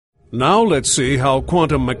Now let's see how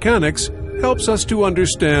quantum mechanics helps us to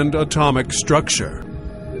understand atomic structure.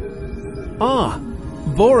 Ah,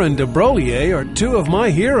 Bohr and de Broglie are two of my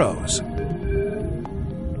heroes.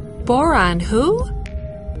 Bohr and who?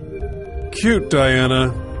 Cute,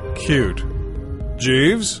 Diana. Cute.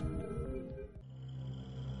 Jeeves?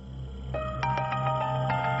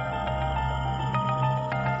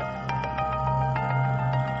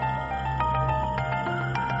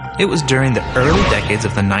 It was during the early decades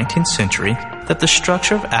of the 19th century that the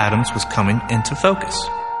structure of atoms was coming into focus.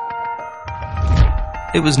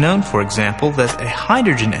 It was known, for example, that a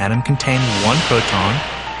hydrogen atom contained one proton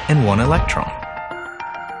and one electron.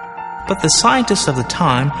 But the scientists of the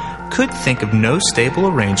time could think of no stable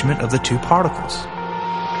arrangement of the two particles.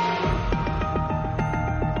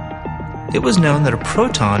 It was known that a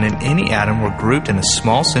proton and any atom were grouped in a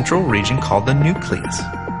small central region called the nucleus,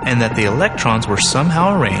 and that the electrons were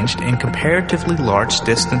somehow arranged in comparatively large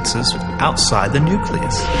distances outside the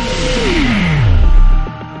nucleus.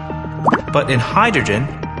 But in hydrogen,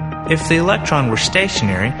 if the electron were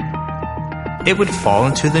stationary, it would fall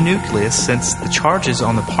into the nucleus since the charges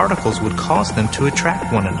on the particles would cause them to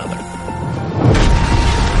attract one another.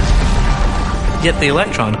 Yet the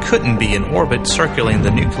electron couldn't be in orbit circling the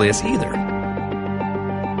nucleus either.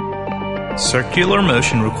 Circular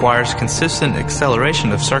motion requires consistent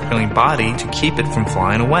acceleration of circling body to keep it from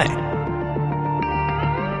flying away.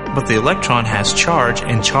 But the electron has charge,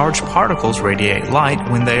 and charged particles radiate light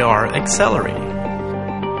when they are accelerating.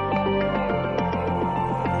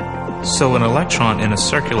 So an electron in a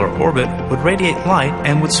circular orbit would radiate light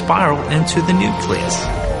and would spiral into the nucleus.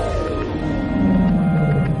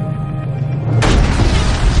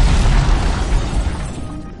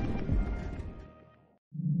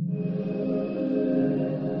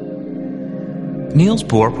 Niels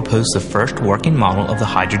Bohr proposed the first working model of the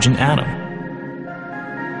hydrogen atom.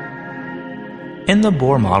 In the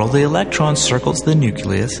Bohr model, the electron circles the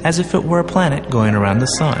nucleus as if it were a planet going around the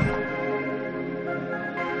sun.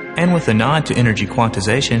 And with a nod to energy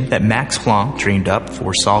quantization that Max Planck dreamed up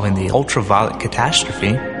for solving the ultraviolet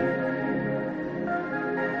catastrophe,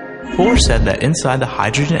 Bohr said that inside the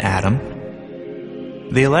hydrogen atom,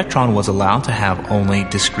 the electron was allowed to have only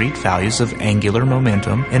discrete values of angular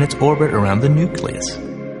momentum in its orbit around the nucleus.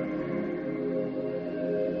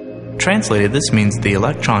 Translated, this means the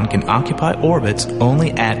electron can occupy orbits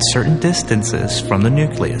only at certain distances from the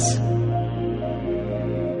nucleus.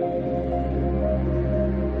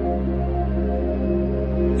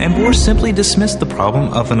 And Bohr simply dismissed the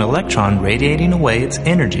problem of an electron radiating away its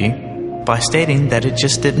energy by stating that it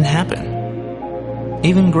just didn't happen.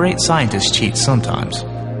 Even great scientists cheat sometimes.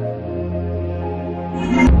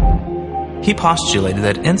 He postulated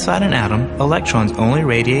that inside an atom, electrons only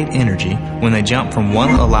radiate energy when they jump from one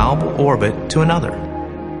allowable orbit to another.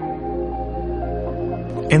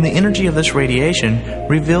 And the energy of this radiation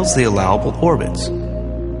reveals the allowable orbits.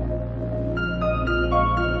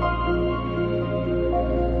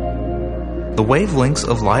 The wavelengths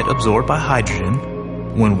of light absorbed by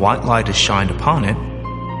hydrogen when white light is shined upon it,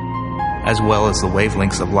 as well as the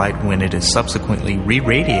wavelengths of light when it is subsequently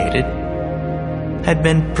re-radiated, had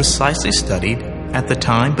been precisely studied at the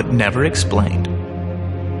time but never explained.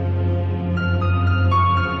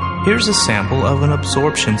 Here's a sample of an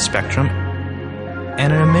absorption spectrum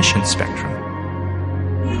and an emission spectrum.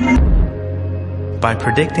 By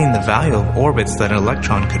predicting the value of orbits that an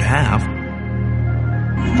electron could have,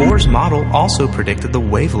 Bohr's model also predicted the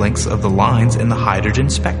wavelengths of the lines in the hydrogen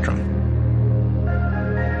spectrum.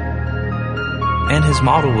 And his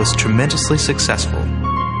model was tremendously successful.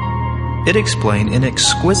 It explained in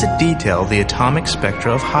exquisite detail the atomic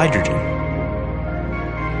spectra of hydrogen.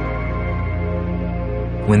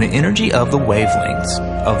 When the energy of the wavelengths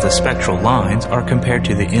of the spectral lines are compared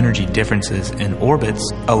to the energy differences in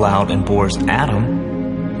orbits allowed in Bohr's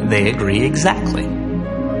atom, they agree exactly.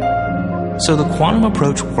 So the quantum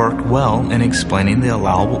approach worked well in explaining the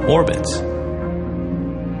allowable orbits.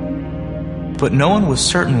 But no one was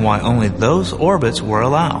certain why only those orbits were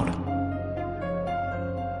allowed.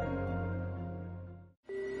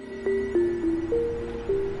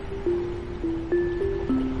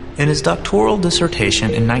 In his doctoral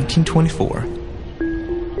dissertation in 1924,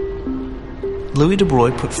 Louis de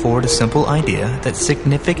Broglie put forward a simple idea that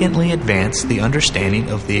significantly advanced the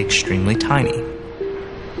understanding of the extremely tiny.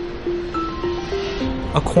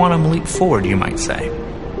 A quantum leap forward, you might say.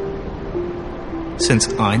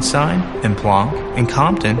 Since Einstein and Planck and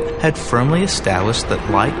Compton had firmly established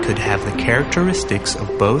that light could have the characteristics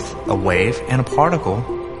of both a wave and a particle,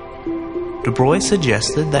 de Broglie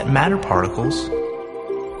suggested that matter particles,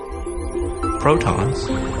 protons,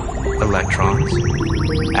 electrons,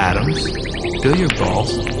 atoms, games, billiard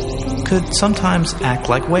balls, could sometimes act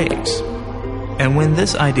like waves. And when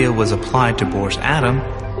this idea was applied to Bohr's atom,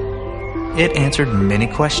 it answered many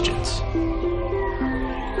questions.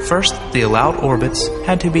 First, the allowed orbits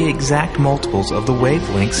had to be exact multiples of the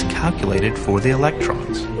wavelengths calculated for the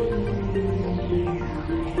electrons.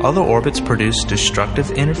 Other orbits produced destructive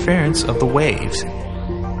interference of the waves,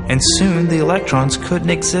 and soon the electrons couldn't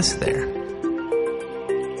exist there.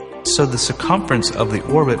 So the circumference of the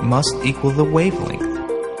orbit must equal the wavelength,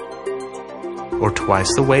 or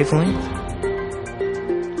twice the wavelength,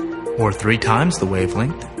 or 3 times the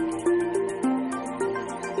wavelength,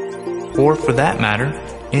 or for that matter,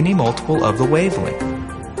 any multiple of the wavelength.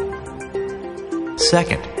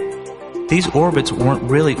 Second, these orbits weren't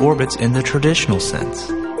really orbits in the traditional sense.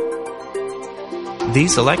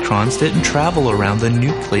 These electrons didn't travel around the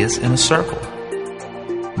nucleus in a circle.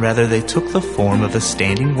 Rather, they took the form of a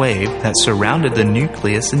standing wave that surrounded the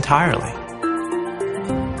nucleus entirely.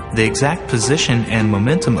 The exact position and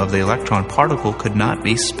momentum of the electron particle could not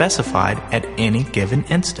be specified at any given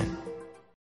instant.